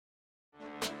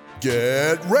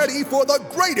Get ready for the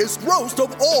greatest roast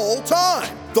of all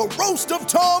time, the Roast of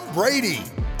Tom Brady,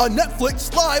 a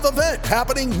Netflix live event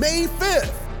happening May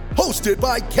 5th. Hosted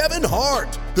by Kevin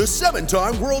Hart, the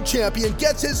 7-time world champion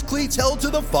gets his cleats held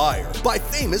to the fire by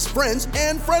famous friends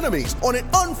and frenemies on an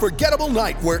unforgettable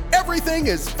night where everything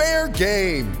is fair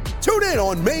game. Tune in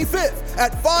on May 5th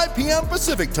at 5 p.m.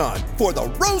 Pacific time for the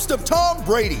Roast of Tom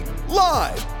Brady,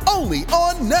 live only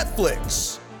on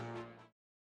Netflix.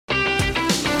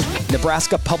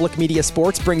 Nebraska Public Media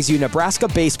Sports brings you Nebraska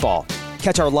Baseball.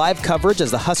 Catch our live coverage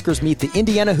as the Huskers meet the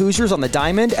Indiana Hoosiers on the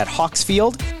Diamond at Hawks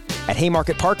Field at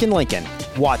Haymarket Park in Lincoln.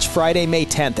 Watch Friday, May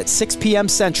 10th at 6 p.m.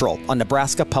 Central on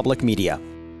Nebraska Public Media.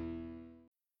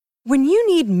 When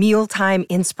you need mealtime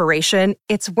inspiration,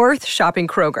 it's worth shopping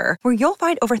Kroger, where you'll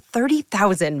find over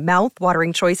 30,000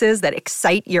 mouth-watering choices that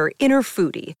excite your inner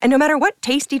foodie. And no matter what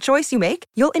tasty choice you make,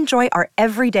 you'll enjoy our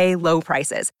everyday low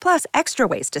prices, plus extra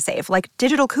ways to save, like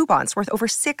digital coupons worth over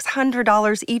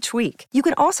 $600 each week. You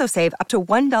can also save up to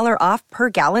 $1 off per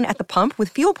gallon at the pump with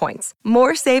fuel points.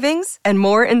 More savings and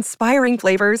more inspiring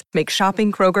flavors make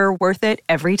shopping Kroger worth it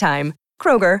every time.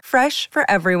 Kroger, fresh for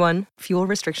everyone. Fuel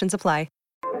restrictions apply.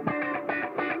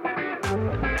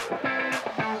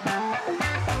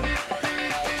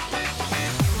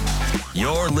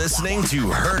 You're listening to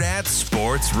Hurrdat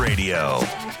Sports Radio.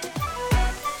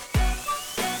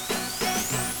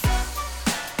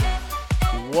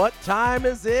 What time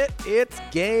is it? It's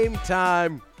game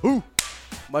time. Woo!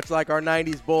 Much like our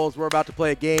 90s Bulls, we're about to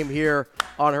play a game here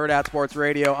on Hurrdat Sports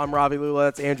Radio. I'm Ravi Lula.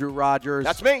 That's Andrew Rogers.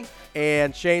 That's me.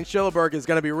 And Shane Schillerberg is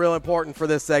going to be real important for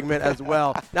this segment as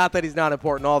well. Not that he's not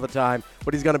important all the time,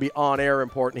 but he's going to be on-air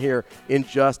important here in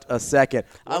just a second.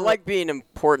 I like being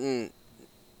important.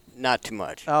 Not too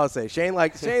much. I'll say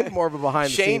Shane's more of a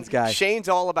behind-the-scenes guy. Shane's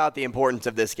all about the importance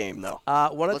of this game, though.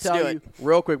 Want to tell you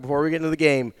real quick before we get into the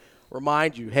game,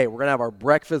 remind you, hey, we're going to have our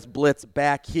Breakfast Blitz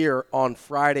back here on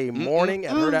Friday morning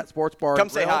at Hurrdat Sports Bar. Come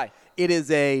say hi. It is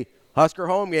a Husker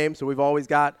home game, so we've always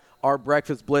got our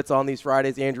Breakfast Blitz on these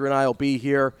Fridays. Andrew and I will be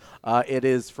here. It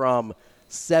is from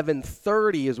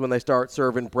 7:30 is when they start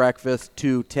serving breakfast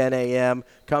to 10 a.m.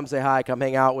 Come say hi. Come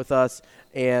hang out with us,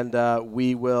 and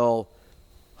we will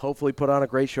hopefully put on a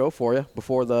great show for you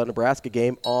before the Nebraska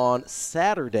game on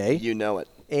Saturday. You know it.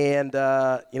 And,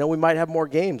 we might have more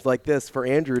games like this for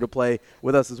Andrew to play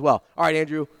with us as well. All right,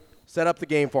 Andrew, set up the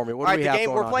game for me. What do we have going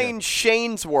on? We're playing here?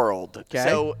 Shane's World. Okay.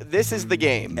 So this is the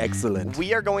game. Excellent.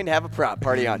 We are going to have a prompt.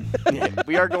 Party on.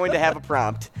 We are going to have a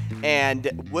prompt,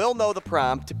 and we'll know the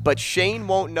prompt, but Shane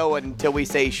won't know it until we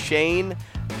say, Shane,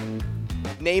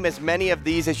 name as many of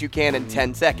these as you can in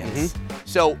 10 seconds. Mm-hmm.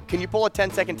 So can you pull a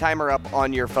 10-second timer up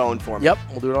on your phone for me? Yep,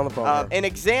 we'll do it on the phone. An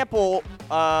example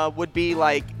would be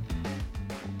like,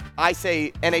 I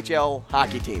say NHL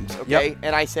hockey teams, okay? Yep.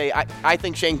 And I say, I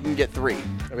think Shane can get 3.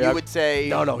 You would say...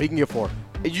 No, he can get 4.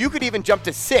 You could even jump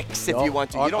to 6 if you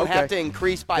want to. You don't have to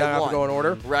increase by 1. Have to go in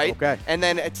order? Right? Okay. And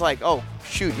then it's like, oh,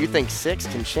 shoot, you think 6?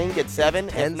 Can Shane get 7?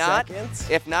 10 seconds?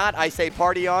 If not, I say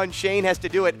party on. Shane has to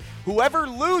do it. Whoever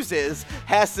loses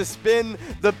has to spin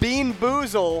the Bean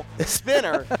Boozle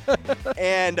spinner.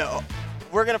 And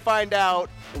we're going to find out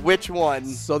which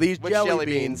ones. So these which jelly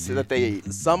beans that they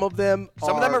eat. Some of them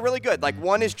are really good. Like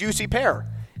one is Juicy Pear.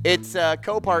 Its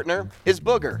co-partner is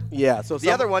Booger. Yeah. So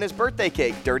the other one is Birthday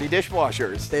Cake, Dirty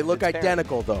Dishwashers. They look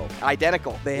identical, though.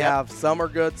 Identical. They have some are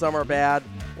good, some are bad.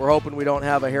 We're hoping we don't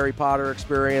have a Harry Potter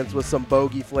experience with some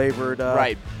bogey-flavored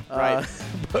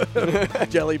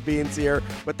jelly beans here.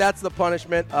 But that's the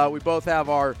punishment. We both have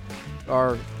our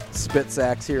spit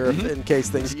sacks here in case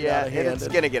things get out of hand. It's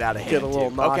going to get out of hand. Get a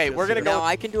little nauseous. Okay, we're going to go. Now,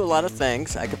 I can do a lot of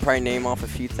things. I could probably name off a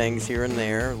few things here and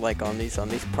there, like on these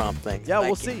prompt things. Yeah,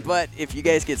 we'll see. But if you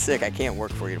guys get sick, I can't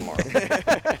work for you tomorrow.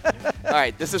 All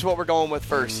right, this is what we're going with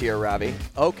first here, Robbie.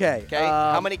 Okay. Okay.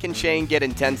 How many can Shane get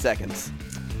in 10 seconds?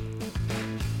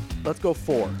 Let's go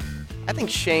 4. I think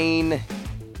Shane.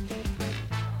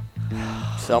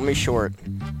 Sell me short.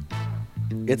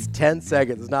 It's 10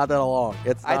 seconds. It's not that long.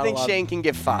 I think Shane can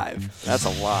get 5. That's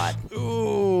a lot.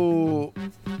 Ooh.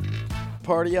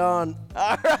 Party on.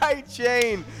 All right,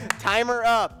 Shane. Timer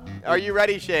up. Are you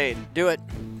ready, Shane? Do it.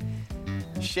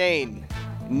 Shane,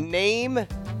 name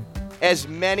as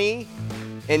many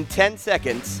in 10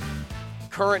 seconds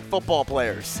current football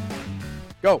players.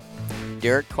 Go.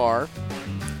 Derek Carr,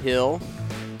 Hill,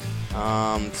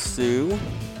 Sue,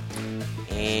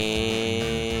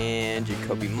 and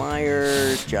Jacoby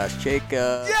Myers, Josh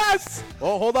Jacobs. Yes!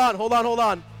 Oh, hold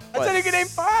on. I said you could name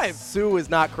 5. Sue is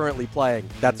not currently playing.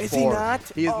 That's Is 4. he not?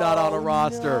 He is not on a Oh,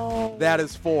 roster. no. That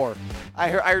is 4. I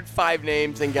heard 5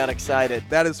 names and got excited.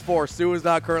 That is 4. Sue is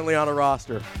not currently on a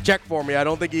roster. Check for me. I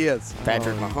don't think he is.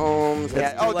 Patrick Mahomes.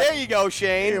 Yeah. Oh, there you go,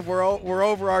 Shane. We're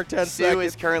over our 10 Sue seconds.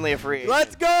 is currently a free agent.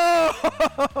 Let's go!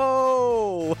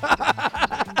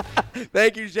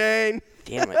 Thank you, Shane.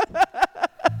 Damn it.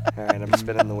 All right, I'm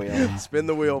spinning the wheel. Spin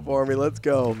the wheel for me. Let's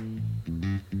go.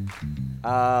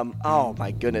 Oh,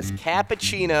 my goodness.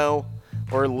 Cappuccino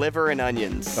or liver and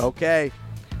onions? Okay.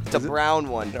 It's a brown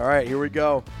one. All right, here we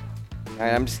go. All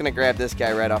right, I'm just going to grab this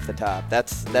guy right off the top.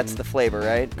 That's the flavor,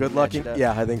 right? Good luck. Match it up.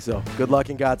 Yeah, I think so. Good luck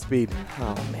and Godspeed.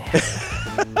 Oh, man.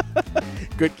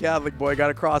 Good Catholic boy. Got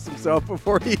to cross himself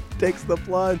before he takes the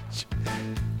plunge.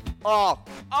 Oh!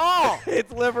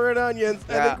 It's liver and onions.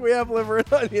 I Yeah. think we have liver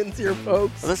and onions here,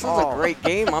 folks. Well, this is a great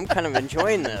game. I'm kind of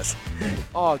enjoying this.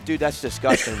 Oh, dude, that's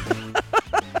disgusting.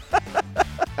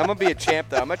 I'm going to be a champ,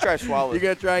 though. I'm going to try to swallow You it.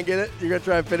 going to try and get it? You're going to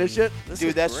try and finish it?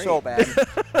 Dude, that's so bad.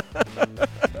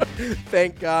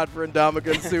 Thank God for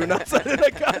Ndamukong Suh not signing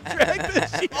a contract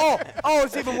this year. Oh,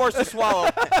 it's even worse to swallow.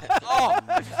 Oh.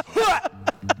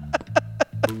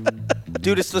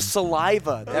 Dude, it's the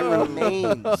saliva that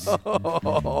remains.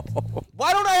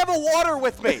 Why don't I have a water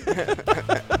with me?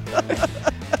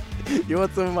 You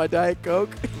want some of my Diet Coke?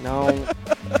 No.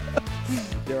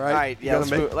 You all right? All right, You yeah, gonna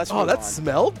let's make- move- let's Oh, move that on.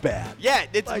 smelled bad. Yeah,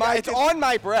 it's Like, I it's can- on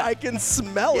my breath. I can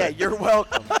smell Yeah, it. you're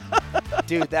welcome.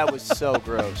 Dude, that was so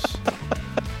gross.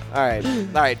 All right,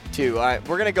 2. All right,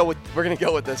 we're gonna go with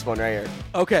this one right here.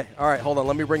 Okay, all right, hold on.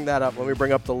 Let me bring that up. Let me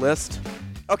bring up the list.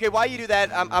 Okay, while you do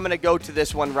that, I'm gonna go to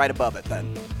this one right above it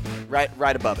then.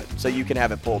 Right above it, so you can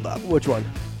have it pulled up. Which one?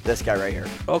 This guy right here.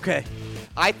 Okay.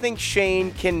 I think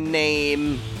Shane can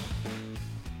name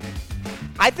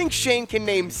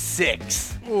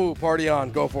 6. Ooh, party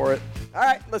on. Go for it. All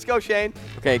right, let's go, Shane.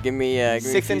 Okay, give me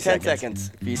 6 a and few 10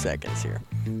 seconds. A few seconds here.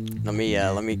 Let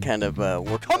me kind of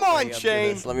work. Come my on, way up to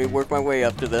Shane. this. Let me work my way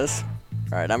up to this.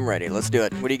 All right, I'm ready. Let's do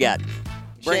it. What do you got?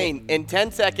 Shane, in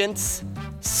 10 seconds,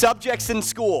 subjects in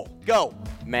school. Go.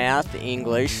 Math,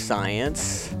 English,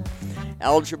 science,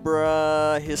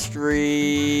 algebra,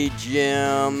 history,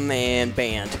 gym, and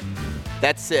band.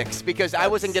 That's 6 because I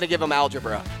wasn't gonna give him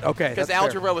algebra. Okay. Because that's fair.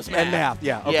 algebra was math. And math,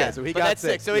 yeah. Okay, so he but got that's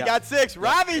 6. So he yeah. got 6.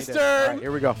 Ravi's He did. All right, turn.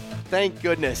 here we go. Thank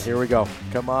goodness. Here we go.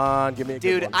 Come on, give me a good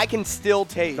Dude, one. I can still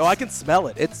taste. No, I can smell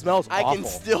it. It smells I awful. can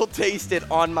still taste it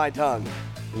on my tongue.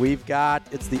 We've got,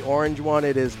 it's the orange one.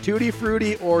 It is Tutti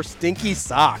Frutti or Stinky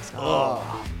Socks.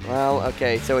 Oh. Well,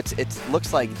 okay, so it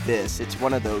looks like this. It's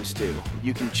one of those two.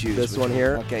 You can choose. This which one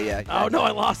here? Okay, yeah. Oh, no,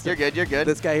 I lost You're it. good. You're good.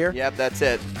 This guy here? Yep, that's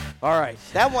it. All right.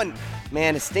 That one,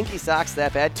 man, is Stinky Socks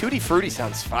that bad? Tutti Frutti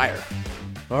sounds fire.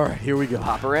 All right, here we go.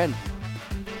 Pop her in.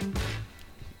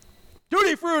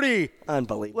 Tutti Frutti.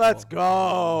 Unbelievable. Let's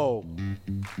go.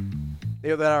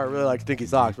 Either that or I really like Stinky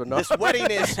Socks, but no. This wedding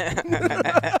is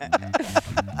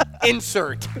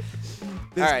insert.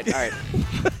 All right.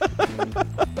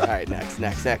 All right, next.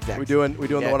 We doing Yeah.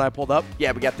 the one I pulled up?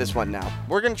 Yeah, we got this one now.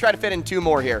 We're going to try to fit in 2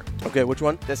 more here. Okay, which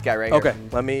one? This guy right here. Okay,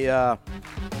 let me, I've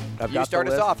You got start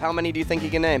the us list. off. How many do you think you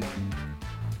can name?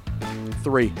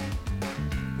 3.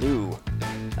 Ooh,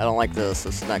 I don't like this.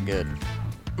 This is not good.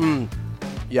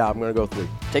 Yeah, I'm going to go 3.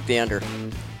 Take the under.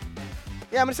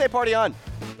 Yeah, I'm going to say party on.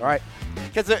 All right.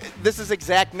 Because this is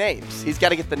exact names. He's got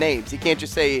to get the names. He can't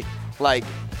just say, like,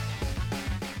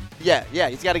 yeah,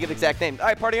 he's got to get exact names. All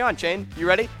right, party on, Shane. You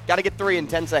ready? Got to get 3 in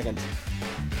 10 seconds.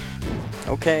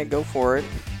 Okay, go for it.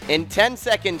 In 10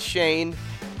 seconds, Shane,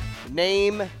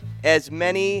 name as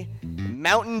many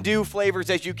Mountain Dew flavors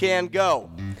as you can. Go.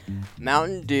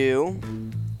 Mountain Dew.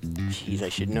 Jeez, I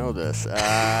should know this.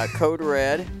 Code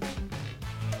Red.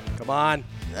 Come on.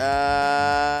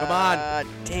 Come on.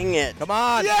 Dang it. Come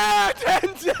on. Yeah,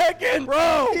 10 seconds.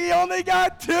 Bro. He only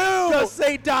got 2. Just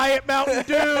say Diet Mountain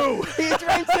Dew. He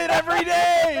drinks it every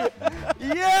day.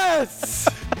 Yes.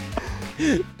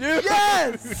 Dude.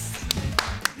 Yes.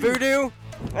 Voodoo.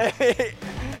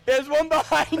 There's one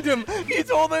behind him. He's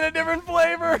holding a different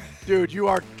flavor. Dude, you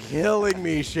are killing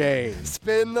me, Shane.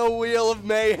 Spin the wheel of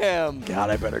mayhem. God,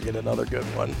 I better get another good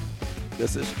one.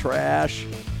 This is trash.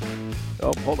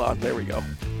 Oh, hold on. There we go.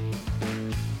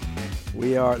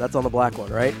 That's on the black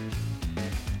one, right?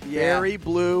 Berry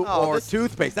blue Oh, or this-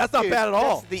 toothpaste. That's not Dude, bad at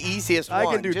all. That's the easiest I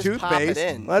one. can do Just toothpaste. Pop it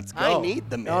in. Let's go. I need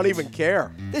the mint. I don't even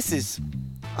care. This is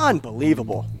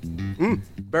unbelievable.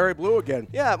 Berry blue again.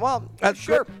 Yeah, well, That's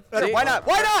sure. good. That's- Sure, why not?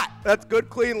 Why not? That's good,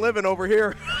 clean living over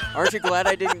here. Aren't you glad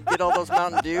I didn't get all those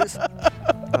Mountain Dews?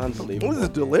 Unbelievable. This is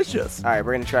delicious. All right,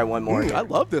 we're going to try one more. here. I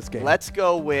love this game. Let's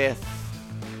go with,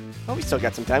 Oh, we still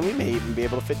got some time. We may even be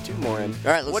able to fit 2 more in.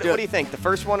 All right, let's do it. What do you think? The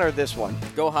first one or this one?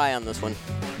 Go high on this one.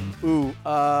 Ooh,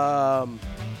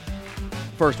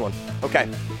 first one. Okay.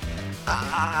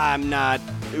 I'm not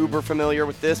uber familiar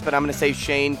with this, but I'm going to say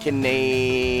Shane can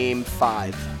name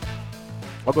 5.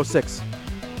 I'll go 6.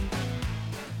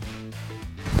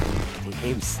 Can he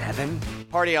name 7?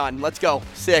 Party on. Let's go.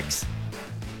 6.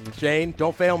 Shane,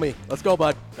 don't fail me. Let's go,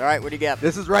 bud. All right, what do you got?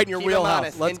 This is right in your Keep him wheelhouse.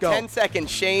 honest. Let's in go. 10 seconds,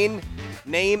 Shane,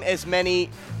 name as many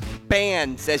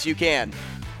bands as you can.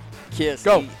 Kiss.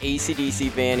 Go. AC/DC,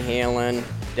 Van Halen,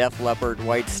 Def Leppard,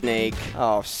 Whitesnake,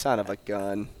 Oh, son of a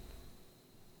gun.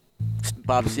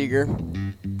 Bob Seger.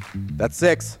 That's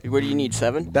 6. What do you need,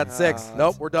 7? That's 6.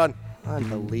 Nope, we're done.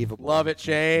 Unbelievable. Love it,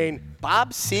 Shane.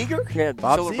 Bob Seger? Yeah,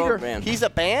 Bob Silver Seger. Boat Band. He's a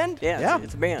band? yeah, Yeah.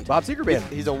 It's a band. Bob Seger Band.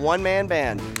 He's a one-man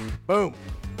band. Boom.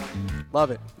 Love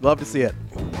it. Love to see it.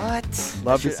 What?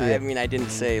 Love to see I it. mean, I didn't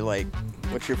say, like,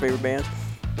 what's your favorite band?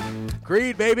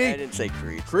 Creed, I baby. didn't say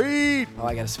Creed. Creed. Oh,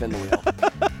 I got to spin the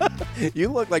wheel. You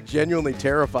look like genuinely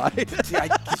terrified. See,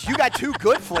 you got 2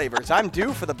 good flavors. I'm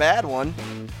due for the bad one.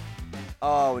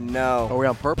 Oh, no. Are we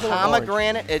on purple or orange?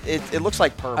 Pomegranate. It looks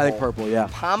like purple. I think purple, yeah.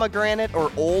 Pomegranate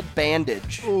or Old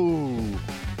Bandage. Ooh.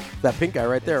 That pink guy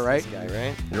right there, right? This guy,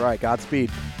 right? You're right. Godspeed.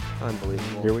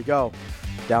 Unbelievable. Here we go.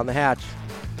 Down the hatch.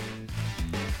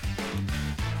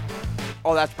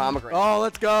 Oh, that's pomegranate. Oh,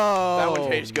 let's go. That one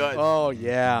tastes good. Oh,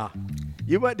 yeah.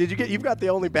 You've got the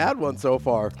only bad one so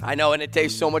far. I know, and it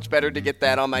tastes so much better to get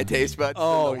that on my taste buds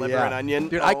Oh, than the liver yeah. and onion.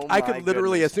 Dude, Oh, I my could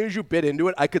literally, goodness. as soon as you bit into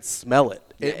it, I could smell it.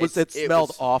 Yeah, It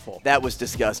smelled awful. That was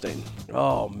disgusting.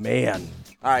 Oh, man.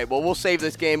 All right, well, we'll save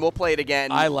this game. We'll play it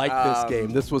again. I like this game.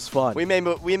 This was fun. We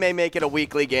may make it a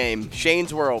weekly game.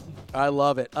 Shane's World. I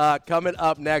love it. Coming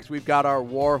up next, we've got our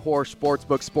Warhorse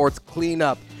Sportsbook Sports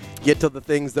Cleanup. Get to the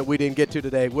things that we didn't get to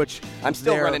today, which I'm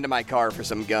still running to my car for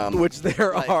some gum. Which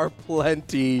there Like, are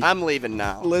plenty. I'm leaving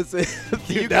now. Listen,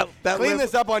 You dude, can clean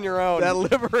this up on your own. That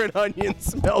liver and onion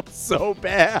smelled so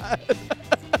bad.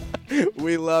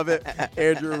 We love it.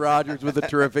 Andrew Rogers with a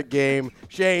terrific game.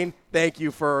 Shane, thank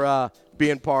you for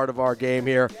being part of our game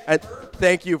here. And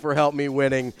thank you for helping me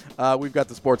winning. We've got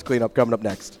the sports cleanup coming up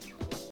next.